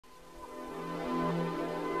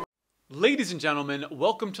Ladies and gentlemen,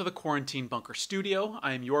 welcome to the Quarantine Bunker Studio.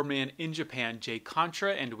 I am your man in Japan, Jay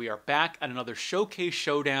Contra, and we are back at another showcase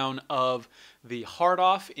showdown of the Hard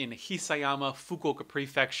Off in Hisayama, Fukuoka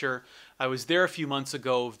Prefecture. I was there a few months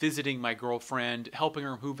ago visiting my girlfriend, helping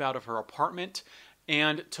her move out of her apartment,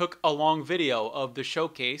 and took a long video of the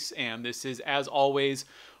showcase. And this is, as always,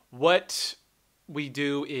 what we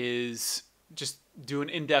do is just do an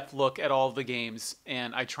in-depth look at all of the games,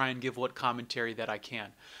 and I try and give what commentary that I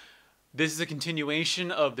can. This is a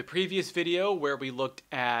continuation of the previous video where we looked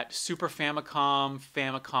at Super Famicom,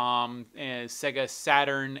 and Sega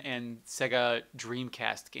Saturn, and Sega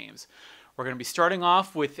Dreamcast games. We're going to be starting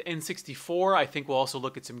off with N64. I think we'll also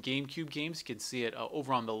look at some GameCube games. You can see it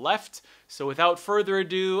over on the left. So without further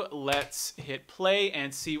ado, let's hit play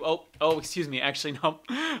and see... Oh, excuse me. Actually, no.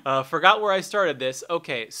 Forgot where I started this.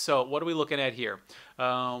 Okay, so what are we looking at here?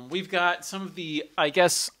 We've got some of the, I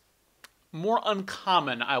guess, more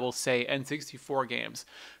uncommon, I will say, N64 games.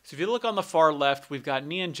 So if you look on the far left, we've got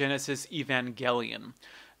Neon Genesis Evangelion.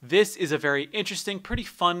 This is a very interesting, pretty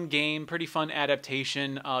fun game, pretty fun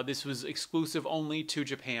adaptation. This was exclusive only to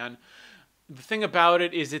Japan. The thing about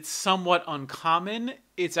it is it's somewhat uncommon.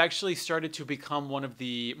 It's actually started to become one of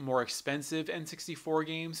the more expensive N64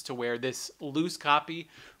 games, to where this loose copy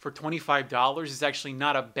for $25 is actually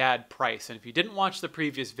not a bad price. And if you didn't watch the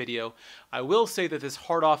previous video, I will say that this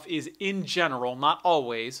Hard Off is in general, not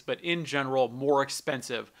always, but in general, more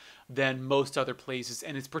expensive than most other places.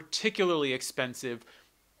 And it's particularly expensive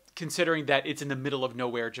considering that it's in the middle of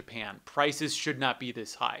nowhere, Japan. Prices should not be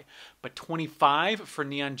this high. But $25 for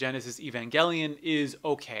Neon Genesis Evangelion is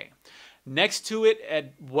okay. Next to it,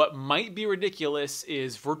 at what might be ridiculous,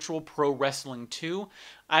 is Virtual Pro Wrestling 2.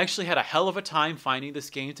 I actually had a hell of a time finding this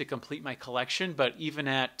game to complete my collection, but even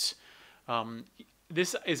at...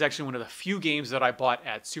 this is actually one of the few games that I bought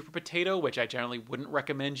at Super Potato, which I generally wouldn't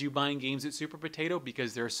recommend you buying games at Super Potato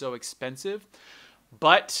because they're so expensive.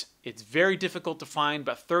 But it's very difficult to find,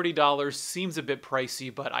 but $30 seems a bit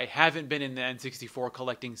pricey, but I haven't been in the N64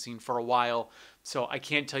 collecting scene for a while, so I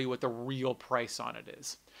can't tell you what the real price on it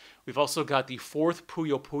is. We've also got the fourth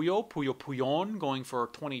Puyo Puyon, going for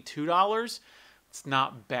 $22. It's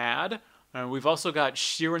not bad. We've also got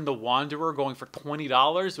Shiren the Wanderer going for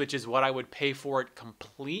 $20, which is what I would pay for it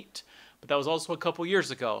complete. But that was also a couple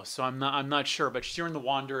years ago, so I'm not sure. But Shiren the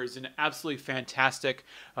Wanderer is an absolutely fantastic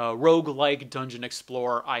roguelike dungeon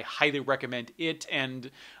explorer. I highly recommend it,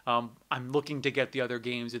 and I'm looking to get the other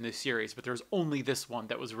games in this series, but there's only this one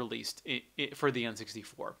that was released for the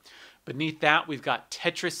N64. Beneath that, we've got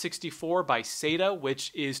Tetris 64 by Sega,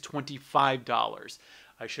 which is $25.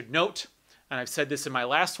 I should note, and I've said this in my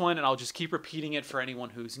last one, and I'll just keep repeating it for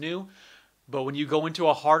anyone who's new, but when you go into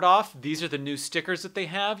a Hard Off, these are the new stickers that they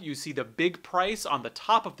have. You see the big price on the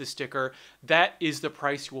top of the sticker. That is the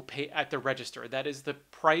price you will pay at the register. That is the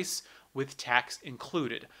price with tax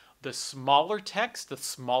included. The smaller text, the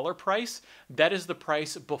smaller price, that is the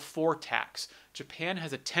price before tax. Japan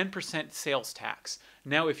has a 10% sales tax.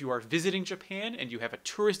 Now, if you are visiting Japan and you have a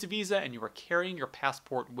tourist visa and you are carrying your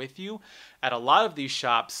passport with you, at a lot of these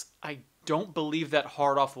shops, I don't believe that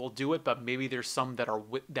Hard Off will do it, but maybe there's some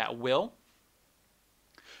that will.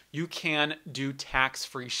 You can do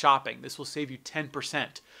tax-free shopping. This will save you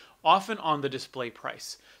 10%, often on the display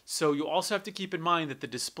price. So you also have to keep in mind that the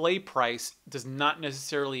display price does not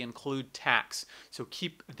necessarily include tax. So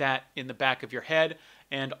keep that in the back of your head.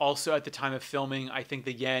 And also at the time of filming, I think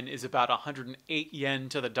the yen is about 108 yen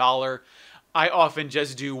to the dollar. I often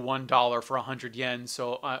just do $1 for 100 yen.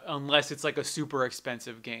 So unless it's like a super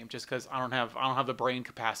expensive game, just because I don't have the brain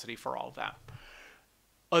capacity for all of that.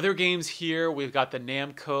 Other games here, we've got the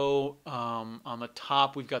Namco on the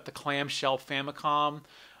top. We've got the Clamshell Famicom.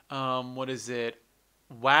 What is it?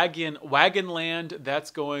 Wagonland, that's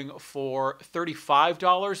going for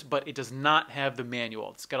 $35, but it does not have the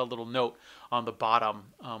manual. It's got a little note on the bottom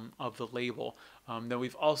of the label. Then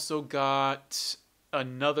we've also got a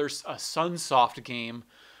Sunsoft game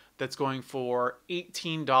that's going for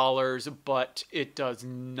 $18, but it does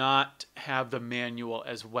not have the manual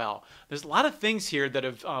as well. There's a lot of things here that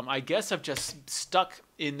I guess have just stuck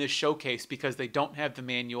in this showcase because they don't have the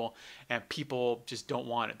manual and people just don't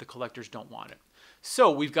want it. The collectors don't want it.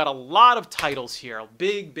 So we've got a lot of titles here, a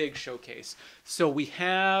big showcase. So we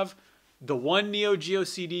have the one Neo Geo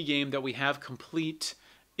CD game that we have complete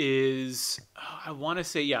is, I want to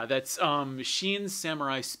say, yeah, that's Shin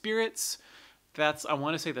Samurai Spirits. That's, I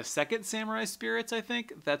want to say, the second Samurai Spirits, I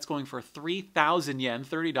think. That's going for 3,000 yen,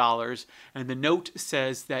 $30. And the note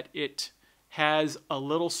says that it has a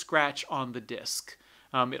little scratch on the disc.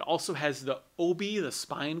 It also has the obi, the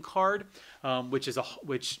spine card,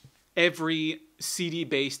 which every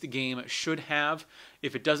CD-based game should have.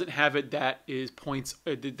 If it doesn't have it, that is points.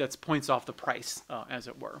 That's points off the price, as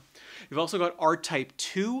it were. We've also got R-Type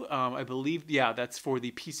 2. I believe, yeah, that's for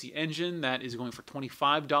the PC Engine. That is going for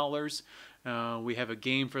 $25. We have a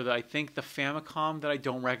game for I think the Famicom that I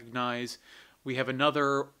don't recognize. We have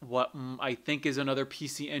another, what I think is another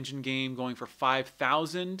PC Engine game going for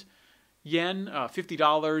 5,000 yen,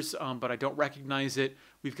 $50, but I don't recognize it.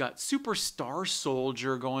 We've got Super Star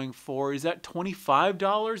Soldier going for, is that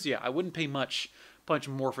 $25? Yeah, I wouldn't pay much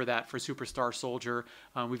more for that for Super Star Soldier.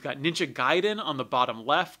 We've got Ninja Gaiden on the bottom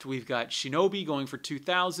left. We've got Shinobi going for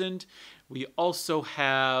 2,000. We also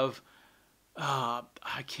have, I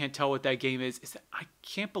can't tell what that game is. I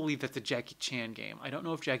can't believe that's a Jackie Chan game. I don't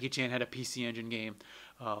know if Jackie Chan had a PC Engine game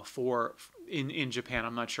in Japan.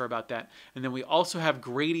 I'm not sure about that. And then we also have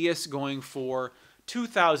Gradius going for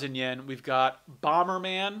 2,000 yen. We've got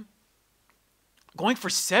Bomberman going for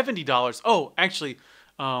 $70. Oh, actually,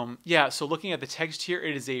 yeah, so looking at the text here,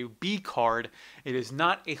 it is a B card. It is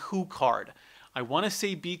not a Who card. I want to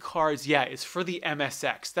say B cards, yeah, it's for the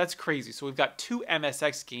MSX. That's crazy. So we've got two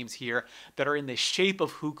MSX games here that are in the shape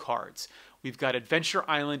of Who cards. We've got Adventure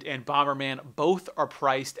Island and Bomberman. Both are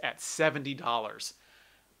priced at $70.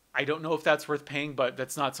 I don't know if that's worth paying, but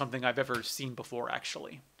that's not something I've ever seen before,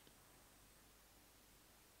 actually.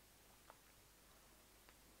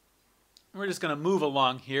 We're just going to move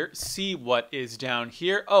along here, see what is down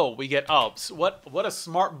here. Oh, we get Alps. What a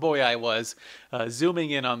smart boy I was,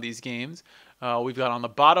 zooming in on these games. We've got on the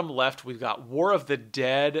bottom left, we've got War of the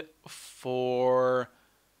Dead for,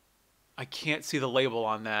 I can't see the label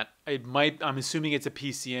on that. I'm assuming it's a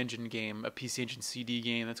PC Engine game, a PC Engine CD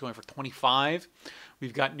game. That's going for 25.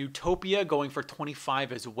 We've got Newtopia going for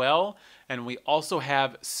 25 as well. And we also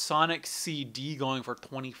have Sonic CD going for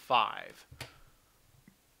 25.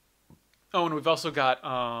 Oh, and we've also got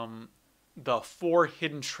the 4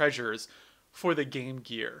 Hidden Treasures for the Game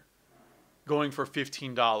Gear going for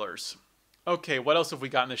 $15. Okay, what else have we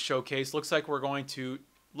got in the showcase? Looks like we're going to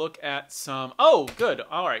look at some... Oh, good.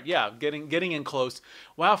 All right, yeah, getting in close.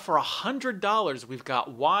 Wow, for $100, we've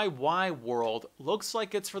got YY World. Looks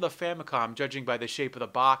like it's for the Famicom, judging by the shape of the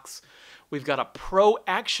box. We've got a Pro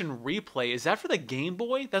Action Replay. Is that for the Game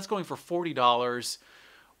Boy? That's going for $40.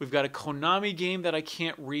 We've got a Konami game that I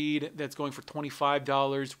can't read that's going for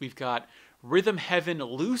 $25. We've got Rhythm Heaven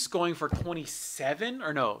Loose going for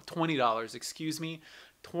 $20, excuse me.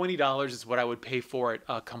 $20 is what I would pay for it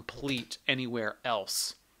complete anywhere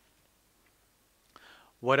else.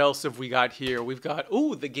 What else have we got here? We've got,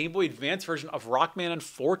 the Game Boy Advance version of Rockman and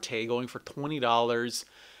Forte going for $20.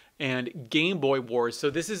 And Game Boy Wars.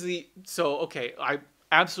 So this is okay, I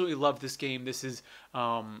absolutely love this game. This is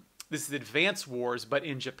Advance Wars, but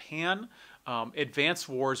in Japan, Advance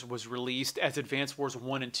Wars was released as Advance Wars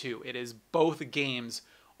 1 and 2. It is both games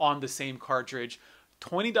on the same cartridge.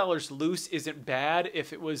 $20 loose isn't bad.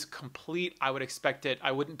 If it was complete, I would expect it.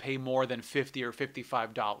 I wouldn't pay more than $50 or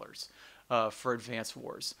 $55 for Advance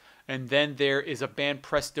Wars. And then there is a Band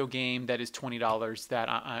Presto game that is $20 that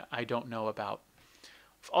I don't know about.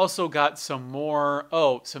 We've also got some more,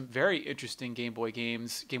 some very interesting Game Boy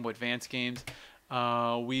games, Game Boy Advance games.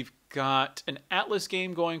 We've got an Atlas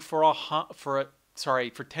game going for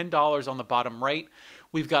 $10 on the bottom right.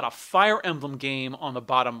 We've got a Fire Emblem game on the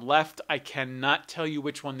bottom left. I cannot tell you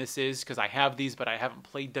which one this is because I have these, but I haven't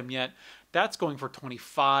played them yet. That's going for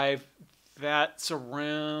 $25. That's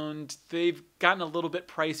around, they've gotten a little bit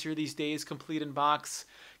pricier these days, complete in box.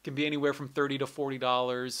 Can be anywhere from $30 to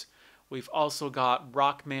 $40. We've also got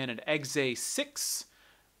Rockman and Exe 6.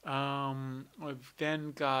 We've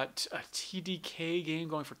then got a TDK game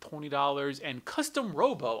going for $20 and Custom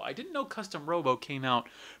Robo. I didn't know Custom Robo came out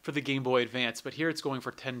for the Game Boy Advance, but here it's going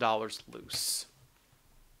for $10 loose.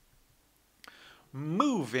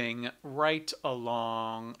 Moving right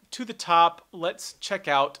along to the top, let's check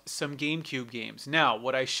out some GameCube games. Now,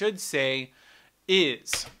 what I should say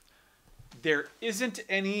is there's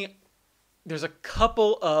a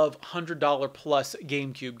couple of $100 plus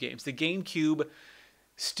GameCube games. The GameCube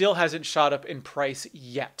still hasn't shot up in price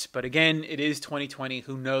yet. But again, it is 2020.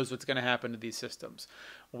 Who knows what's going to happen to these systems?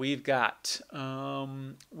 We've got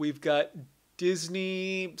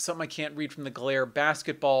Disney, something I can't read from the glare,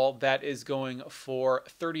 basketball, that is going for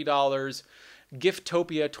 $30.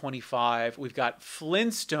 Giftopia, $25. We've got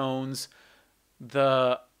Flintstones,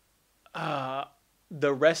 the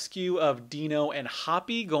Rescue of Dino and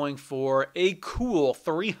Hoppy, going for a cool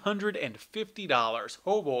 $350.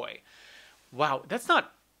 Oh boy. Wow, that's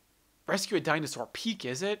not Rescue a Dinosaur Peak,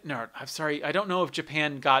 is it? No, I'm sorry. I don't know if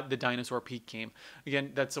Japan got the Dinosaur Peak game.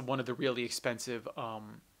 Again, that's one of the really expensive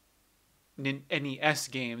NES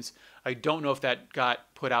games. I don't know if that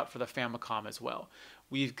got put out for the Famicom as well.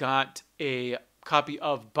 We've got a copy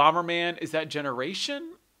of Bomberman. Is that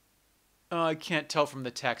Generation? I can't tell from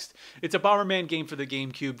the text. It's a Bomberman game for the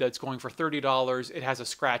GameCube that's going for $30. It has a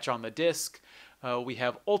scratch on the disc. We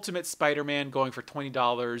have Ultimate Spider-Man going for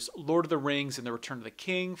 $20. Lord of the Rings and the Return of the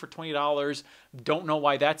King for $20. Don't know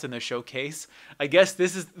why that's in the showcase. I guess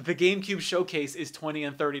this is the GameCube showcase is $20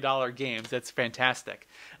 and $30 games. That's fantastic.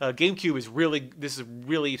 GameCube is this is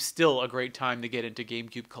really still a great time to get into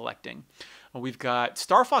GameCube collecting. We've got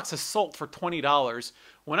Star Fox Assault for $20.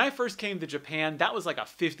 When I first came to Japan, that was like a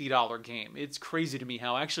 $50 game. It's crazy to me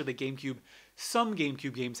how actually some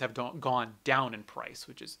GameCube games have gone down in price,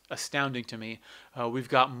 which is astounding to me. We've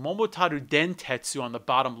got Momotaru Dentetsu on the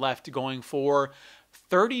bottom left going for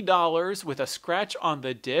 $30 with a scratch on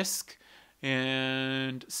the disc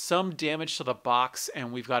and some damage to the box.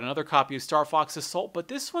 And we've got another copy of Star Fox Assault, but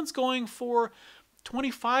this one's going for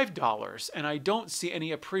 $25, and I don't see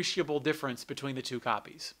any appreciable difference between the two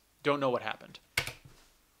copies. Don't know what happened.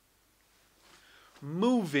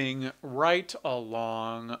 Moving right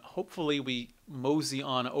along, hopefully we mosey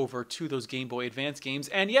on over to those Game Boy Advance games,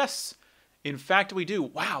 and yes, in fact we do.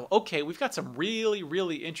 Wow, okay, we've got some really,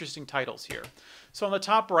 really interesting titles here. So on the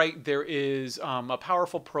top right, there is a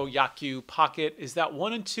Powerful Pro Yaku Pocket. Is that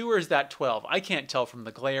 1 and 2 or is that 12? I can't tell from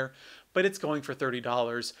the glare, but it's going for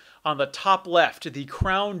 $30. On the top left, the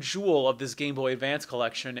crown jewel of this Game Boy Advance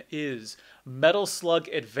collection is Metal Slug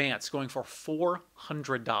Advance, going for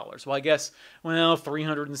 $400. Well, I guess,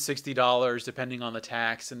 $360 depending on the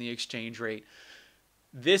tax and the exchange rate.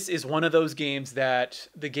 This is one of those games that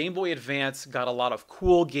the Game Boy Advance got a lot of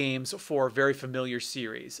cool games for a very familiar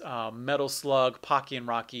series. Metal Slug, Pocky and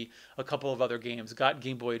Rocky, a couple of other games got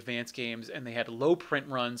Game Boy Advance games, and they had low print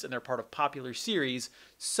runs, and they're part of popular series,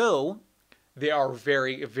 so they are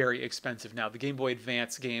very, very expensive now. The Game Boy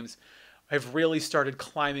Advance games have really started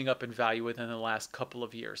climbing up in value within the last couple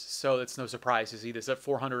of years, so it's no surprise to see this at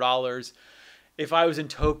 $400. If I was in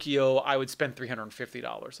Tokyo, I would spend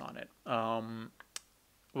 $350 on it.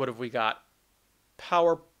 What have we got?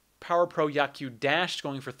 Power Pro Yaku Dash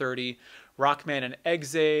going for $30. Rockman and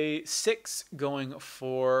Exe 6 going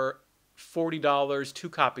for $40. 2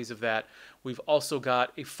 copies of that. We've also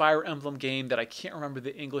got a Fire Emblem game that I can't remember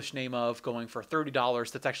the English name of going for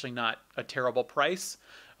 $30. That's actually not a terrible price.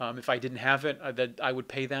 If I didn't have it, I would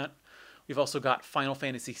pay that. We've also got Final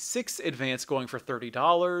Fantasy VI Advance going for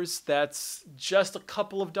 $30. That's just a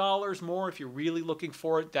couple of dollars more if you're really looking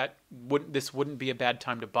for it. This wouldn't be a bad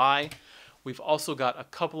time to buy. We've also got a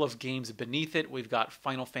couple of games beneath it. We've got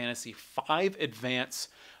Final Fantasy V Advance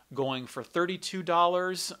going for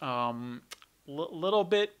 $32. Little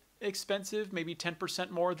bit expensive, maybe 10%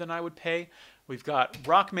 more than I would pay. We've got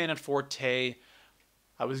Rockman and Forte.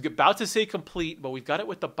 I was about to say complete, but we've got it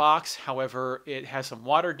with the box. However, it has some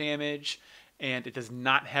water damage, and it does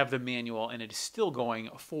not have the manual, and it is still going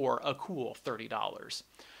for a cool $30.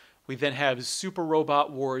 We then have Super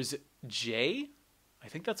Robot Wars J. I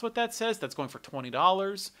think that's what that says. That's going for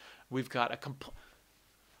 $20. We've got a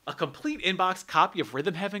complete inbox copy of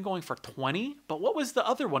Rhythm Heaven going for $20. But what was the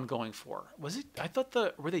other one going for? Was it? I thought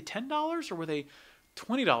were they $10 or were they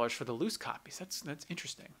 $20 for the loose copies? That's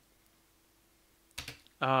interesting.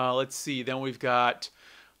 Let's see. Then we've got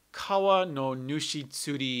Kawa no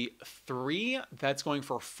Nushitsuri 3. That's going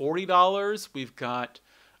for $40. We've got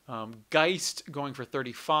Geist going for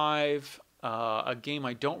 $35. A game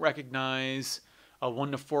I don't recognize. A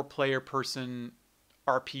 1 to 4 player person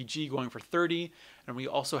RPG going for $30. And we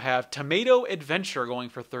also have Tomato Adventure going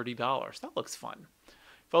for $30. That looks fun.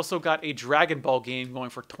 We've also got a Dragon Ball game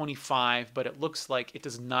going for $25, but it looks like it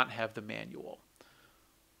does not have the manual.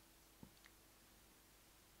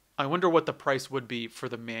 I wonder what the price would be for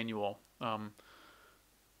the manual.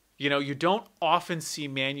 You don't often see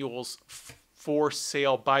manuals for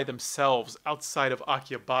sale by themselves outside of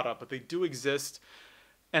Akihabara, but they do exist.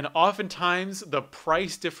 And oftentimes the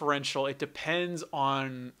price differential, it depends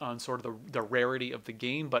on sort of the rarity of the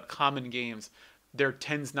game, but common games, there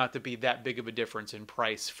tends not to be that big of a difference in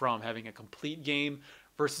price from having a complete game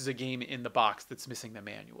versus a game in the box that's missing the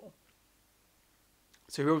manual.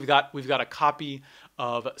 So here we've got a copy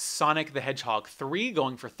of Sonic the Hedgehog 3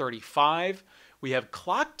 going for $35. We have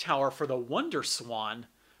Clock Tower for the Wonder Swan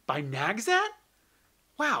by Nagzat.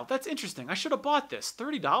 Wow, that's interesting. I should have bought this.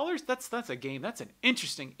 $30? That's a game. That's an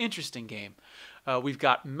interesting game. We've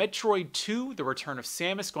got Metroid 2, The Return of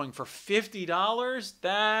Samus going for $50.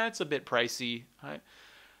 That's a bit pricey.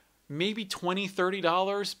 Maybe $20,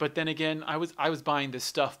 $30, but then again, I was buying this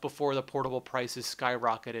stuff before the portable prices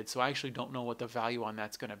skyrocketed, so I actually don't know what the value on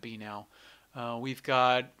that's going to be now. We've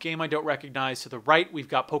got game I don't recognize to the right. We've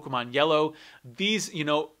got Pokemon Yellow. These, you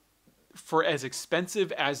know, for as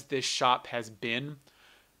expensive as this shop has been,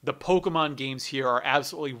 the Pokemon games here are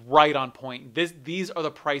absolutely right on point. These are the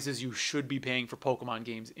prices you should be paying for Pokemon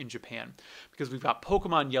games in Japan, because we've got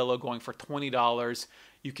Pokemon Yellow going for $20.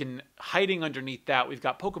 You can, hiding underneath that, we've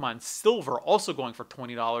got Pokemon Silver also going for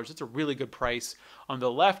 $20. It's a really good price. On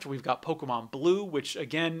the left, we've got Pokemon Blue, which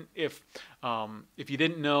again, if you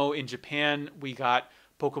didn't know, in Japan we got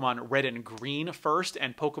Pokemon Red and Green first,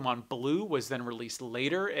 and Pokemon Blue was then released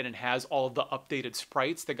later, and it has all of the updated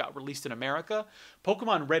sprites that got released in America.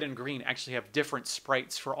 Pokemon Red and Green actually have different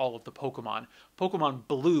sprites for all of the Pokemon. Pokemon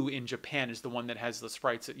Blue in Japan is the one that has the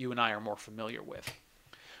sprites that you and I are more familiar with.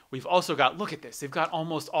 We've also got, look at this, they've got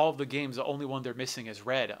almost all of the games. The only one they're missing is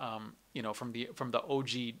Red, you know, from the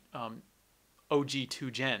OG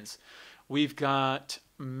 2 gens. We've got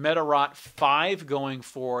Metarot 5 going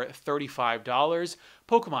for $35.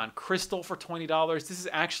 Pokemon Crystal for $20. This is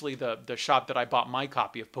actually the shop that I bought my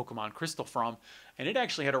copy of Pokemon Crystal from, and it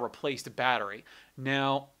actually had a replaced battery.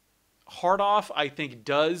 Now, Hard Off, I think,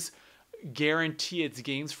 does guarantee its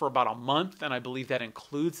games for about a month, and I believe that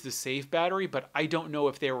includes the save battery, but I don't know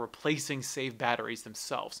if they're replacing save batteries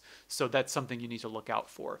themselves, so that's something you need to look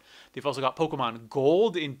out for. They've also got Pokemon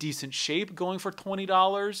Gold in decent shape going for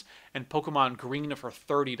 $20, and Pokemon Green for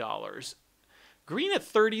 $30. Green at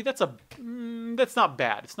 $30, that's not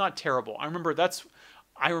bad. It's not terrible. I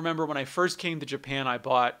remember when I first came to Japan, I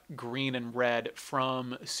bought Green and Red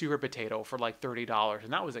from Super Potato for like $30,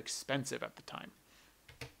 and that was expensive at the time.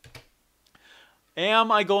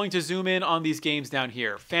 Am I going to zoom in on these games down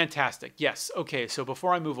here? Fantastic. Yes. Okay, so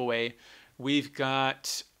before I move away, we've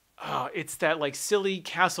got, it's that like silly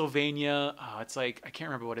Castlevania. It's like, I can't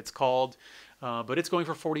remember what it's called, but it's going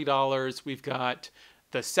for $40. We've got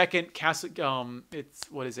the second Castlevania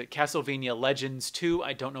Legends 2.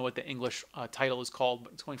 I don't know what the English title is called,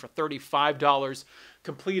 but it's going for $35.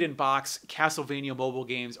 Complete in box. Castlevania mobile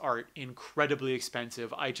games are incredibly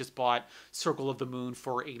expensive. I just bought Circle of the Moon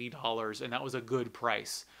for $80, and that was a good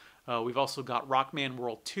price. We've also got Rockman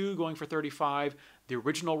World 2 going for $35. The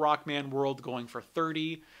original Rockman World going for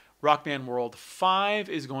 $30. Rockman World 5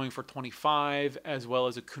 is going for $25, as well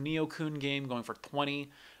as a Kunio-kun game going for $20.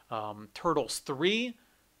 Turtles 3,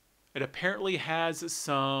 it apparently has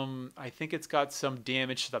some, I think it's got some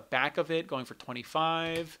damage to the back of it, going for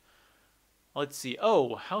 $25. Let's see.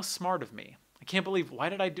 Oh, how smart of me. I can't believe, why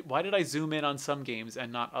did I zoom in on some games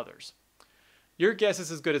and not others? Your guess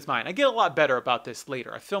is as good as mine. I get a lot better about this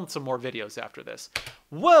later. I filmed some more videos after this.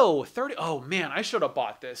 Whoa, 30. Oh man, I should have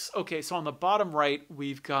bought this. Okay, so on the bottom right,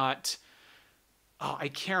 we've got, oh, I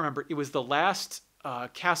can't remember. It was the last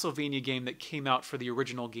Castlevania game that came out for the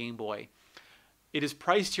original Game Boy. It is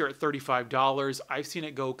priced here at $35. I've seen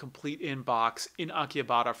it go complete in box in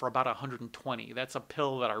Akihabara for about $120. That's a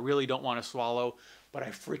pill that I really don't want to swallow, but I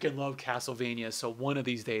freaking love Castlevania, so one of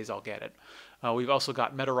these days I'll get it. We've also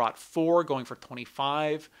got Metarot 4 going for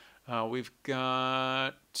 $25. We've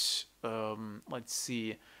got, let's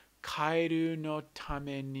see, Kairu no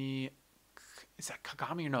Tameni, is that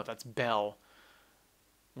Kagami or no? That's Bell.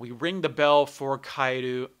 We ring the bell for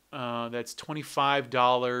Kairu. That's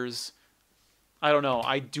 $25. I don't know.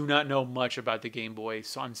 I do not know much about the Game Boy,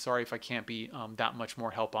 so I'm sorry if I can't be that much more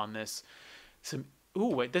help on this.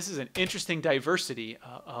 This is an interesting diversity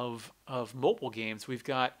of mobile games. We've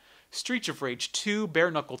got Streets of Rage 2, Bare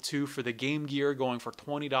Knuckle 2 for the Game Gear going for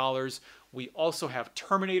 $20. We also have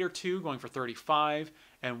Terminator 2 going for $35,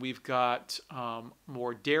 and we've got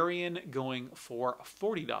more Darien going for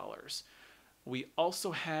 $40. We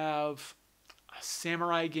also have a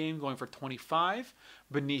Samurai game going for $25.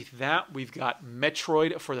 Beneath that, we've got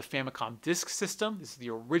Metroid for the Famicom Disk System. This is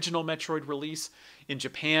the original Metroid release. In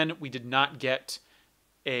Japan, we did not get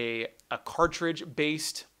a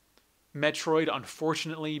cartridge-based Metroid,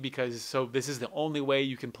 unfortunately, because this is the only way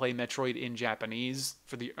you can play Metroid in Japanese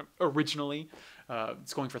for the originally.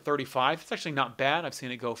 It's going for $35. It's actually not bad. I've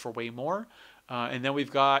seen it go for way more. And then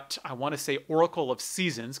we've got, I want to say, Oracle of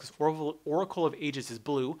Seasons, because Oracle of Ages is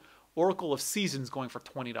blue. Oracle of Seasons going for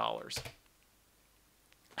 $20.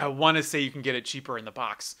 I want to say you can get it cheaper in the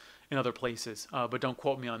box in other places, but don't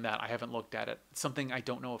quote me on that. I haven't looked at it. It's something I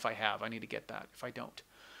don't know if I have. I need to get that if I don't.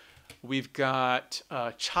 We've got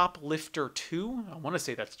Choplifter 2. I want to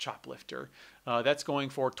say that's Choplifter. That's going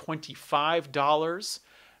for $25.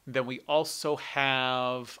 Then we also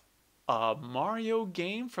have a Mario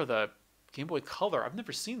game for the Game Boy Color. I've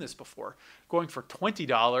never seen this before. Going for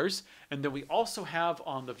 $20. And then we also have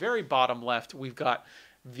on the very bottom left, we've got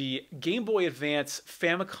the Game Boy Advance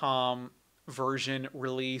Famicom version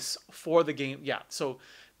release for the game. Yeah, so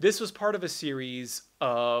This was part of a series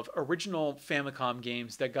of original Famicom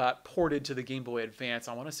games that got ported to the Game Boy Advance,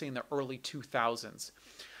 I want to say in the early 2000s.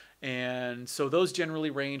 And so those generally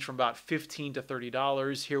range from about $15 to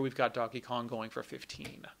 $30. Here we've got Donkey Kong going for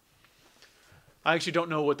 $15. I actually don't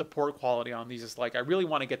know what the port quality on these is like. I really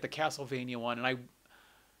want to get the Castlevania one, and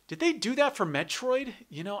did they do that for Metroid?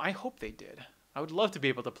 You know, I hope they did. I would love to be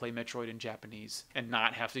able to play Metroid in Japanese and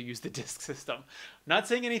not have to use the disc system. Not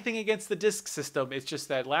saying anything against the disc system. It's just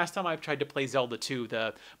that last time I tried to play Zelda 2,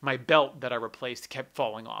 my belt that I replaced kept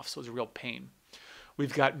falling off, so it was a real pain.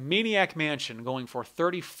 We've got Maniac Mansion going for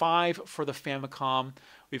 $35 for the Famicom.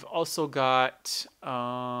 We've also got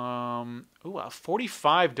a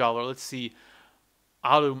 $45. Let's see.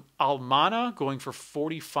 Almana going for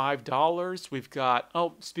 $45. We've got,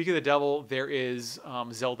 speak of the devil, there is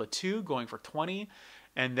Zelda 2 going for $20.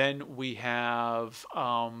 And then we have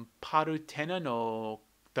Parutena no,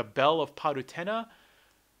 the Bell of Parutena.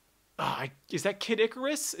 Is that Kid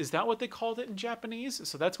Icarus? Is that what they called it in Japanese?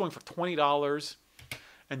 So that's going for $20.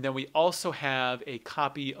 And then we also have a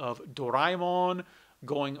copy of Doraemon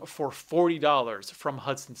going for $40 from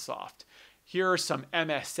Hudson Soft. Here are some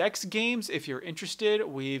MSX games if you're interested.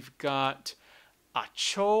 We've got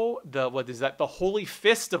Acho, the Holy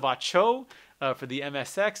Fist of Acho for the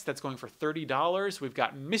MSX. That's going for $30. We've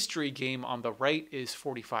got Mystery Game on the right is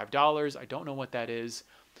 $45. I don't know what that is.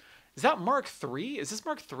 Is that Mark III? Is this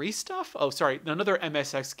Mark III stuff? Oh, sorry, another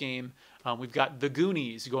MSX game. We've got The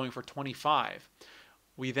Goonies going for $25.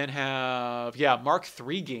 We then have, Mark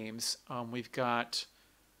III games. We've got...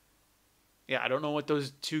 I don't know what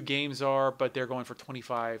those two games are, but they're going for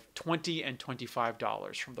 $20 and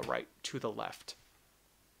 $25 from the right to the left.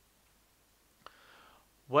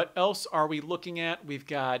 What else are we looking at? We've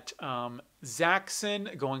got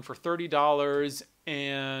Zaxxon going for $30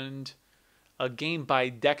 and a game by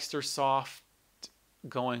Dexter Soft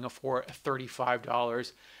going for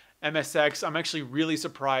 $35. MSX, I'm actually really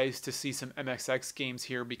surprised to see some MSX games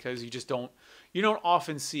here because you don't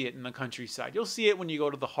often see it in the countryside. You'll see it when you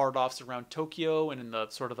go to the hard offs around Tokyo and in the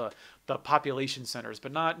sort of the population centers,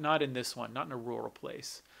 but not in this one, not in a rural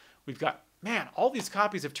place. We've got, man, all these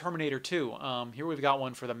copies of Terminator 2. Here we've got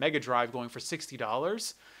one for the Mega Drive going for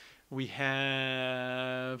 $60. We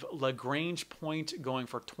have Lagrange Point going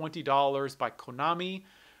for $20 by Konami.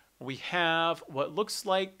 We have what looks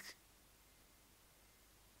like...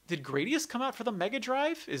 Did Gradius come out for the Mega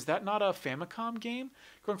Drive? Is that not a Famicom game?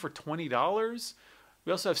 Going for $20.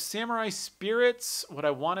 We also have Samurai Spirits. What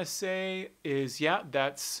I want to say is,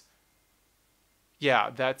 that's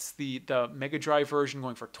the Mega Drive version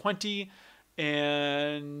going for $20.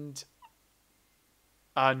 And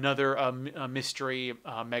another a mystery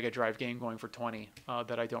Mega Drive game going for $20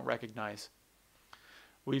 that I don't recognize.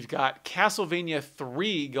 We've got Castlevania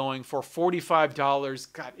 3 going for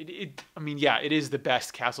 $45. God, it is the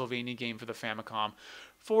best Castlevania game for the Famicom.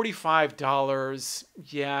 $45.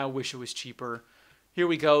 Yeah, I wish it was cheaper. Here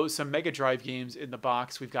we go, some Mega Drive games in the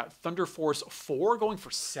box. We've got Thunder Force 4 going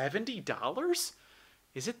for $70?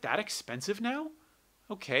 Is it that expensive now?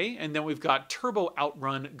 Okay, and then we've got Turbo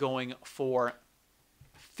Outrun going for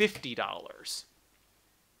 $50.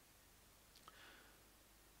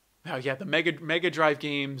 Now, the Mega Drive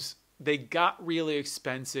games, they got really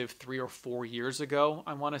expensive 3 or 4 years ago,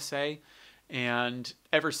 I want to say. And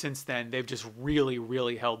ever since then, they've just really,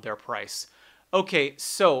 really held their price. Okay,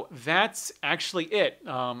 so that's actually it.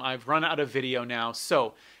 I've run out of video now.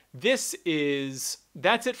 So that's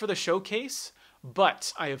it for the showcase.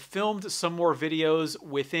 But I have filmed some more videos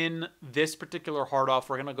within this particular hard off.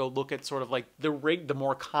 We're going to go look at sort of like the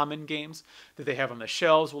more common games that they have on the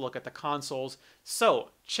shelves. We'll look at the consoles. So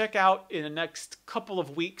check out in the next couple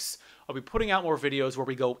of weeks. I'll be putting out more videos where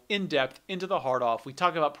we go in depth into the hard off. We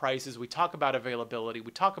talk about prices. We talk about availability. We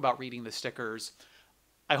talk about reading the stickers.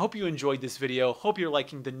 I hope you enjoyed this video. Hope you're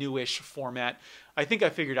liking the newish format. I think I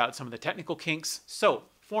figured out some of the technical kinks. So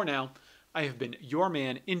for now, I have been your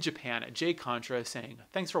man in Japan, Jay Contra, saying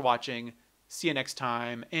thanks for watching, see you next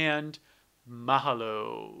time, and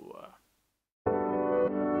mahalo.